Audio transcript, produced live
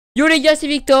Yo les gars, c'est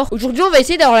Victor. Aujourd'hui on va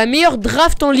essayer d'avoir la meilleure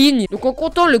draft en ligne. Donc en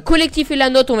comptant le collectif et la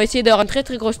note, on va essayer d'avoir une très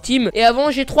grosse team. Et avant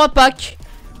j'ai 3 packs.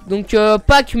 Donc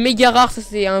pack méga rare, ça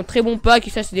c'est un très bon pack. Et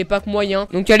ça c'est des packs moyens.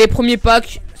 Donc il y a les premiers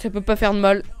packs, ça peut pas faire de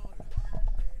mal.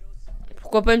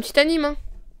 Pourquoi pas une petite anime hein.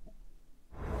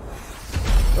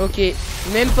 Ok,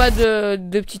 même pas de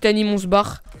petite anime, on se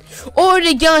barre. Oh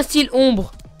les gars, un style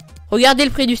ombre. Regardez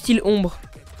le prix du style ombre.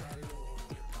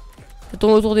 Ça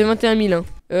tourne autour des 21 000 hein.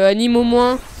 Anime au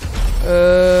moins.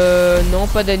 Non,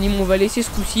 pas d'anime, on va laisser ce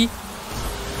coup-ci.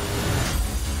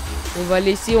 On va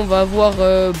laisser, on va avoir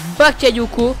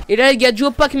Bakayoko. Et là les gars,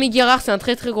 Joe pack méga rare, c'est un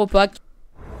très gros pack.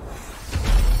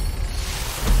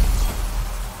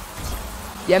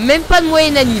 Il y a même pas de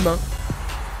moyenne anime hein.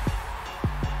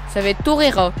 Ça va être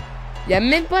Torreira. Il y a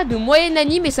même pas de moyenne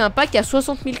anime et c'est un pack à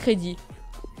 60 000 crédits.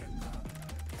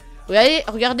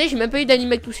 Regardez, j'ai même pas eu d'anime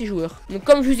avec tous ces joueurs. Donc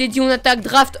comme je vous ai dit, on attaque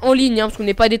draft en ligne hein, parce qu'on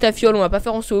n'est pas d'état fiole, on va pas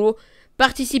faire en solo.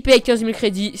 Participer avec 15 000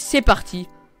 crédits, c'est parti.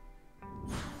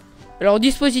 Alors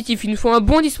dispositif, il nous faut un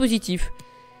bon dispositif.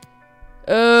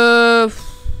 Je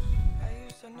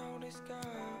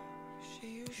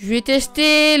vais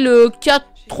tester le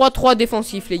 4-3-3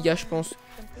 défensif les gars, je pense.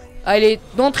 Allez,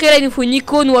 d'entrée là il nous faut une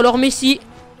icône ou alors Messi.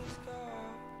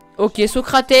 Ok,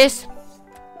 Socrates.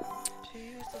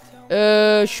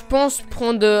 Je pense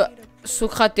prendre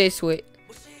Socrates, ouais.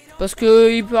 Parce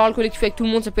que il peut avoir le collectif avec tout le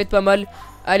monde, ça peut être pas mal.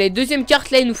 Allez, deuxième carte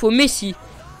là, il nous faut Messi.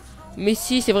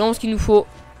 Messi, c'est vraiment ce qu'il nous faut.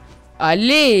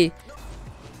 Allez.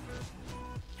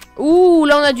 Ouh,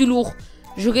 là on a du lourd.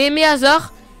 J'aurais aimé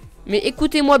Hazard. Mais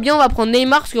écoutez-moi bien, on va prendre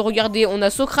Neymar. Parce que regardez, on a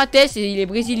Socrates et il est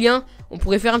brésilien. On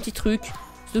pourrait faire un petit truc.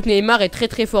 Surtout que Neymar est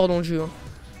très fort dans le jeu hein.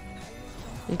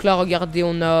 Donc là, regardez,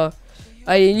 on a...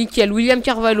 Allez, nickel, William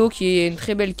Carvalho qui est une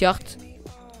très belle carte.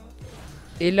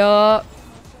 Et là...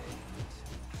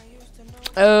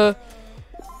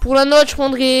 pour la note, je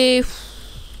prendrais...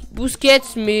 Busquets,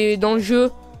 mais dans le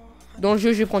jeu... je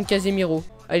vais prendre Casemiro.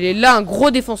 Allez, là, un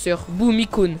gros défenseur. Boum,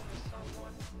 icône.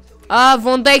 Ah,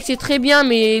 Van Dijk, c'est très bien,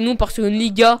 mais nous, on part sur une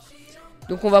Liga.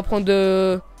 Donc, on va prendre...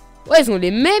 Ouais, ils ont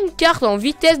les mêmes cartes en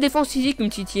vitesse défensive que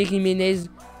Umtiti et Jiménez.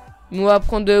 On va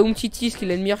prendre Umtiti, qui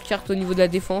a une meilleure carte au niveau de la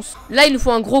défense. Là, il nous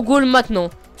faut un gros goal maintenant.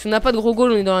 Si on n'a pas de gros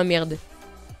goal, on est dans la merde.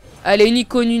 Allez, une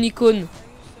icône.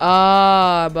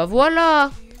 Ah, bah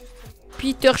voilà.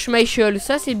 Peter Schmeichel,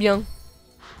 ça c'est bien.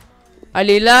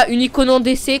 Allez, là, une icône en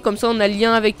DC, comme ça on a le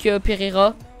lien avec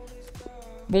Pereira.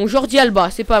 Bon, Jordi Alba,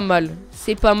 c'est pas mal.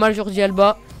 C'est pas mal, Jordi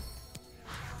Alba.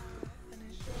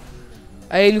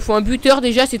 Allez, il nous faut un buteur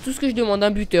déjà, c'est tout ce que je demande,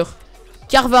 un buteur.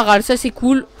 Carvaral, ça c'est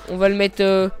cool. On va le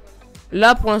mettre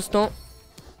là pour l'instant.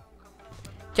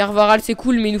 Carvaral c'est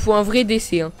cool, mais il nous faut un vrai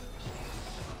DC hein.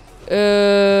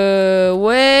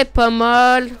 Ouais, pas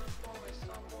mal.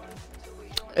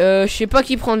 Je sais pas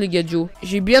qui prendre les gars, Joe.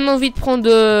 J'ai bien envie de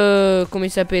prendre comment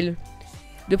il s'appelle,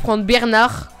 de prendre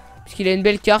Bernard, parce qu'il a une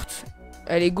belle carte.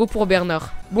 Allez, go pour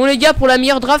Bernard. Bon les gars, pour la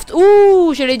meilleure draft.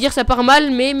 Ouh, j'allais dire ça part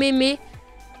mal, mais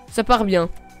ça part bien.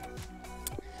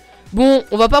 Bon,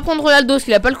 on va pas prendre Ronaldo parce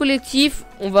qu'il a pas le collectif.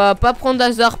 On va pas prendre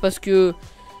Hazard parce qu'on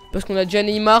a déjà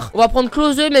Neymar. On va prendre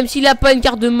Klose même s'il a pas une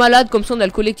carte de malade. Comme ça on a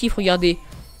le collectif, regardez.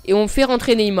 Et on fait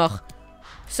rentrer Neymar.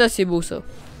 Ça c'est beau ça.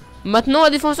 Maintenant un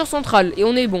défenseur central et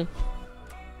on est bon.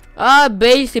 Ah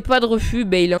Bale, c'est pas de refus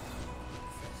Bale hein.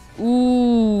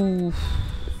 Ouh.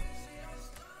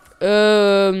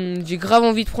 J'ai grave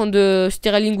envie de prendre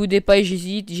Sterling ou Depay.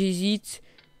 J'hésite.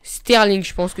 Sterling,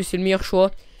 je pense que c'est le meilleur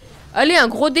choix. Allez, un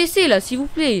gros décès là, s'il vous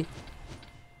plaît.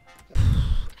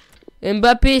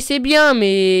 Mbappé, c'est bien,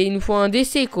 mais il nous faut un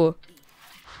décès quoi.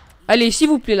 Allez, s'il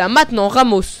vous plaît, là, maintenant,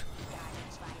 Ramos.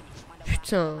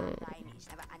 Putain.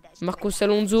 Marcos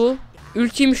Alonso.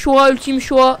 Ultime choix.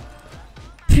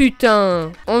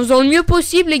 Putain. En faisant le mieux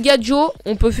possible, les gars, Joe,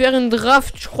 on peut faire une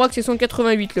draft. Je crois que c'est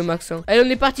 188 le max hein. Allez, on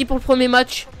est parti pour le premier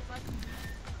match.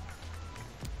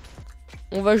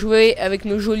 On va jouer avec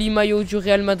nos jolis maillots du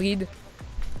Real Madrid.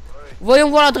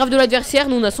 Voyons voir la draft de l'adversaire.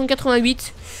 Nous on a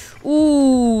 188.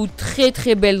 Ouh,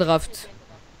 très belle draft.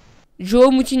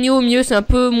 Joao Moutinho au mieux, c'est un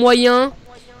peu moyen.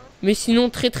 Mais sinon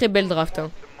très belle draft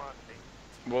hein.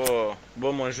 Oh,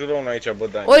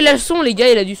 il a le son les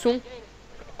gars, il a du son.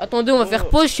 Attendez, on va faire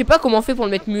pause. Je sais pas comment on fait pour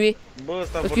le mettre muet.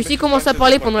 Parce que s'il commence à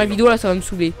parler pendant la vidéo là, ça va me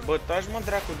saouler.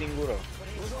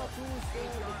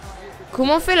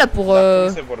 Comment on fait là pour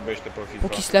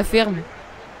qu'il se la ferme?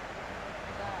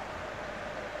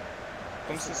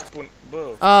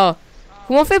 Ah,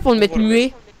 comment on fait pour le mettre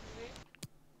muet?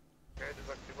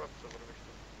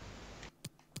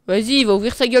 Vas-y, il va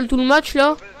ouvrir sa gueule tout le match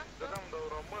là.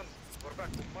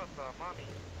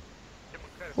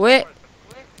 Ouais.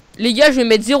 Les gars, je vais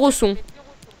mettre 0 son.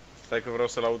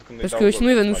 Parce que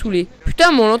sinon il va nous saouler.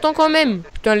 Putain, mais on l'entend quand même.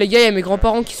 Putain, les gars, il y a mes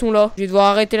grands-parents qui sont là. Je vais devoir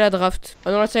arrêter la draft.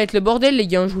 Ah non, là, ça va être le bordel, les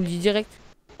gars, je vous le dis direct.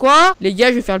 Quoi? Les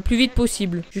gars, je vais faire le plus vite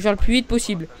possible. Je vais faire le plus vite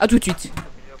possible. A tout de suite.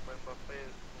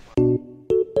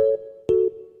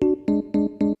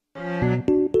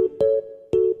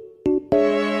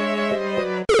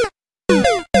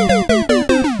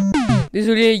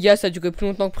 Désolé les gars, ça a duré plus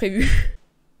longtemps que prévu.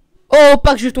 Oh,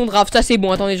 pack jeton draft, ça c'est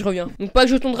bon, attendez, je reviens. Donc pack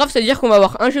jeton draft, ça veut dire qu'on va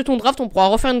avoir un jeton draft, on pourra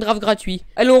refaire une draft gratuit.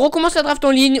 Allez, on recommence la draft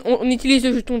en ligne, on utilise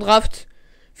le jeton draft.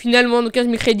 Finalement, nos 15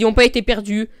 000 crédits n'ont pas été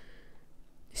perdus.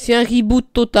 C'est un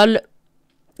reboot total.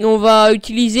 Et on va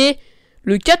utiliser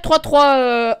le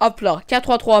 4-3-3 à plat.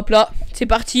 4-3-3 à plat, c'est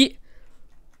parti.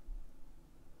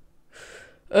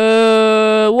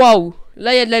 Waouh,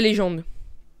 là il y a de la légende.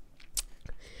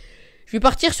 Je vais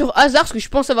partir sur hasard parce que je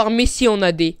pense avoir Messi en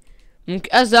AD. Donc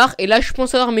hasard, et là je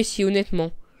pense avoir Messi,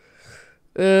 honnêtement.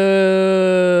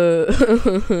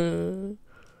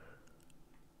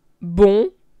 Bon.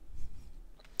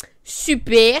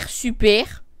 Super,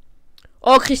 super.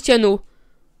 Oh, Cristiano.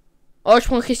 Oh, je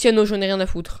prends Cristiano, j'en ai rien à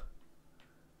foutre.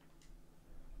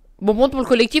 Bon, pour le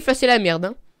collectif, là c'est la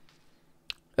merde.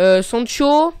 Hein.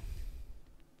 Sancho.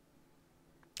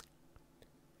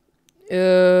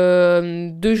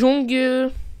 De Jong.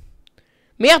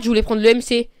 Merde, je voulais prendre le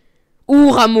MC.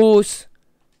 Ouh, Ramos.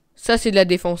 Ça, c'est de la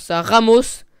défense, ça.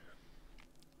 Ramos.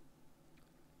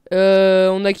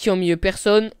 On a qui en milieu?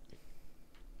 Personne.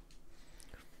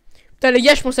 Putain, les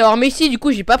gars, je pensais avoir Messi. Du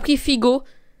coup, j'ai pas pris Figo.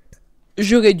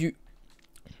 J'aurais dû.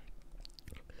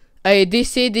 Allez,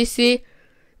 DC.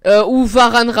 Ou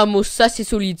Varane Ramos. Ça, c'est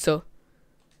solide, ça.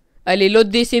 Allez, l'autre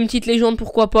DC, une petite légende,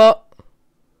 pourquoi pas.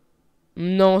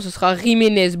 Non, ce sera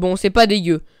Jiménez. Bon, c'est pas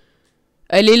dégueu.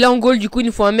 Elle est là en goal, du coup il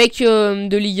nous faut un mec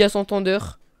de Liga Santander.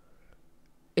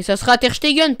 Et ça sera Ter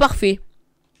Stegen, parfait.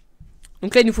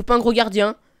 Donc là il nous faut pas un gros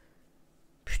gardien.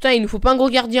 Putain, il nous faut pas un gros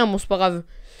gardien, bon c'est pas grave.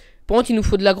 Par contre il nous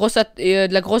faut de la grosse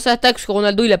attaque, parce que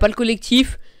Ronaldo il a pas le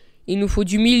collectif. Il nous faut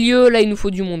du milieu, là il nous faut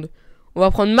du monde. On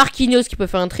va prendre Marquinhos qui peut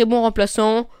faire un très bon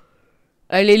remplaçant.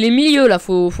 Allez, les milieux là,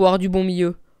 faut avoir du bon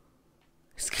milieu.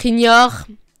 Skriniar.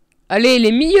 Allez,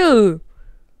 les milieux.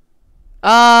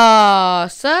 Ah,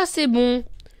 ça c'est bon.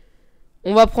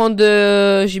 On va prendre...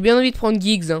 j'ai bien envie de prendre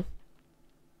Giggs. Hein.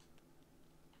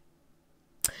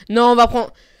 Non, on va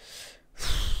prendre...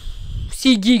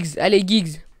 Si, Giggs. Allez,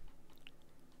 Giggs.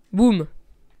 Boum.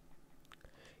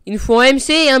 Il nous faut un MC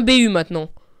et un BU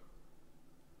maintenant.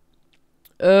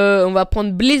 On va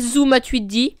prendre Blaise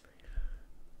Matuidi.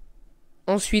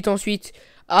 Ensuite.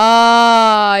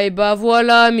 Ah, et bah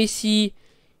voilà, Messi.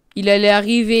 Il allait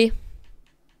arriver.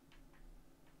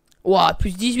 Ouah,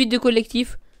 plus 18 de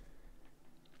collectif.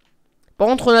 Par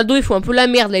contre, Ronaldo, il faut un peu la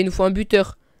merde, là. Il nous faut un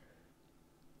buteur.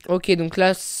 Ok, donc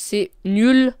là, c'est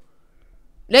nul.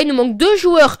 Là, il nous manque 2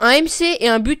 joueurs. Un MC et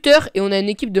un buteur. Et on a une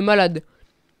équipe de malades.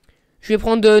 Je vais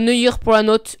prendre Neuer pour la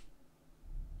note.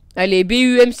 Allez,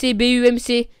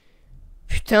 BUMC.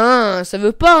 Putain, ça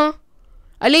veut pas, hein.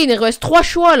 Allez, il nous reste 3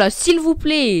 choix, là. S'il vous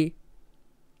plaît.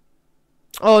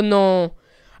 Oh, non.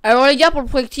 Alors, les gars, pour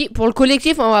le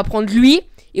collectif, on va prendre lui.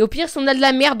 Et au pire, si on a de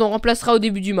la merde, on remplacera au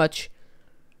début du match.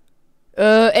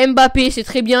 Mbappé, c'est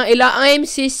très bien. Et là, un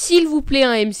MC, s'il vous plaît,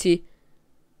 un MC.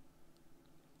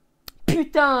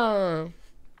 Putain.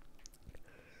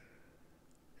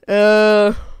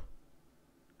 En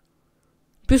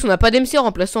plus, on n'a pas d'MC en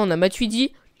remplaçant, on a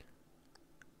Matuidi.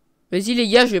 Vas-y, les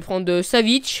gars, je vais prendre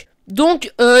Savic.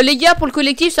 Donc, les gars, pour le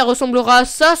collectif, ça ressemblera à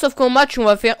ça. Sauf qu'en match, on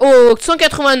va faire... Oh,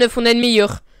 189, on a une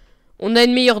meilleure. On a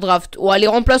une meilleure draft. Oh, les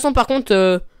remplaçants, par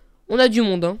contre, on a du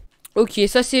monde. Hein. Ok,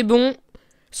 ça, c'est bon.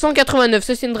 189,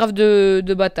 ça, c'est une draft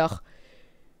de bâtard.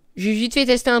 J'ai vite fait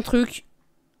tester un truc.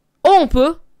 Oh, on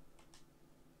peut.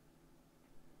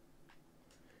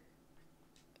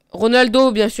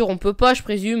 Ronaldo, bien sûr, on peut pas, je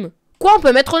présume. Quoi, on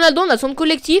peut mettre Ronaldo, on a son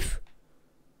collectif?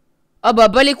 Ah bah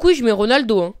les couilles, je mets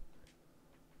Ronaldo. Hein.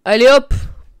 Allez, hop.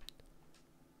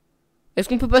 Est-ce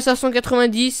qu'on peut passer à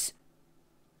 190?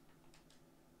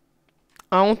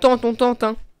 Ah, on tente,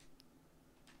 hein.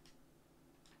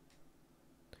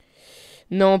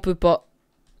 Non, on peut pas.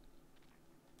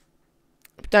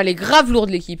 Putain, elle est grave lourde,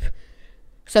 l'équipe.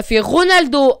 Ça fait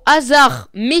Ronaldo, Hazard,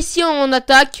 Messi en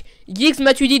attaque, Giggs,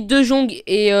 Matuidi, De Jong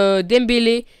et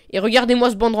Dembélé. Et regardez-moi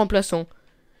ce banc de remplaçants.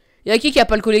 Il y a qui a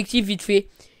pas le collectif, vite fait?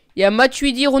 Il y a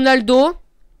Matuidi, Ronaldo,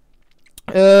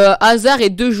 Hazard et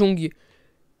De Jong.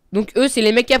 Donc eux, c'est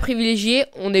les mecs à privilégier.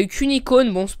 On a eu qu'une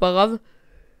icône, bon, c'est pas grave.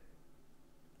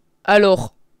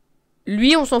 Alors,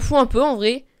 lui, on s'en fout un peu, en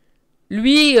vrai.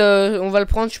 Lui, on va le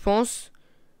prendre, je pense.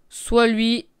 Soit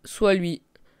lui, soit lui.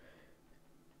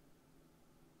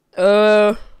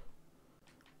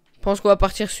 Je pense qu'on va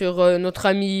partir sur notre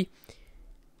ami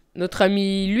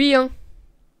lui, hein.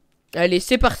 Allez,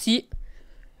 c'est parti.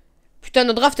 Putain,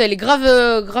 notre draft, elle est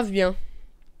grave bien.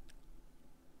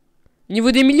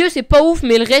 Niveau des milieux, c'est pas ouf,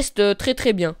 mais le reste, très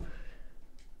très bien.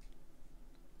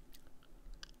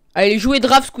 Allez, jouer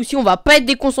draft ce coup-ci, on va pas être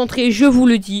déconcentré, je vous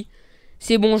le dis.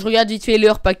 C'est bon, je regarde vite fait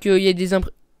l'heure, pas qu'il y ait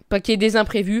des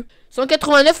imprévus.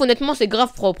 189, honnêtement, c'est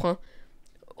grave propre, hein.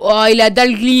 Oh, il a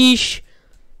Dalglish.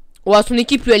 Oh, son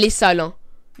équipe, lui, elle est sale, hein.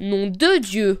 Nom de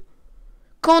Dieu.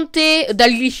 Kanté,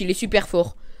 Dalglish, il est super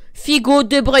fort. Figo,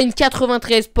 De Bruyne,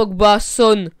 93, Pogba,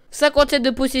 Son. 57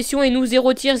 de possession et nous,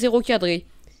 0 tir, 0 cadré.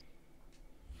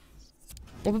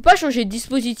 On peut pas changer de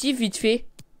dispositif vite fait.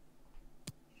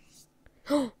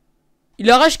 Oh, il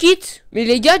a rage kit. Mais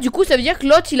les gars, du coup, ça veut dire que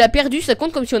l'autre, il a perdu. Ça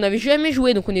compte comme si on n'avait jamais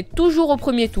joué. Donc on est toujours au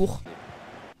premier tour.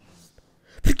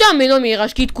 Putain, mais non, mais il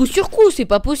rage kit coup sur coup. C'est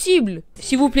pas possible.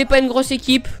 S'il vous plaît, pas une grosse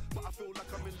équipe.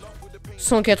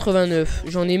 189.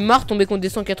 J'en ai marre de tomber contre des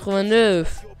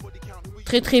 189.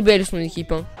 Très très belle son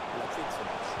équipe, hein.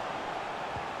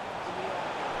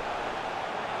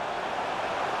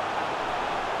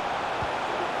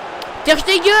 Ter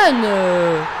Stegen.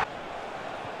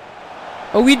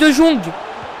 Oh oui, De Jong.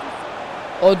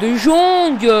 Oh, De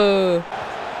Jong.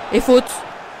 Et faute.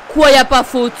 Quoi, y a pas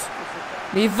faute?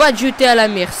 Mais va te jeter à la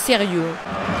mer, sérieux.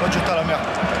 Va te jeter à la mer.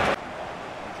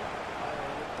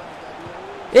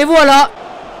 Et voilà.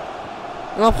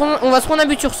 On va se prendre un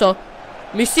but sur ça.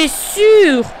 Mais c'est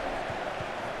sûr.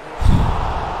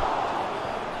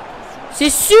 C'est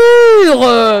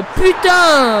sûr.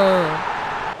 Putain.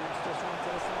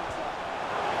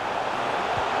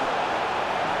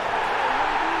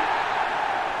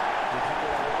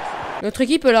 Notre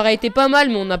équipe, elle aurait été pas mal,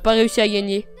 mais on n'a pas réussi à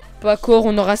gagner. Pas encore,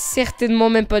 on aura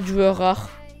certainement même pas de joueurs rares.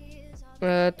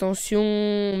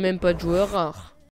 Attention, même pas de joueurs rares.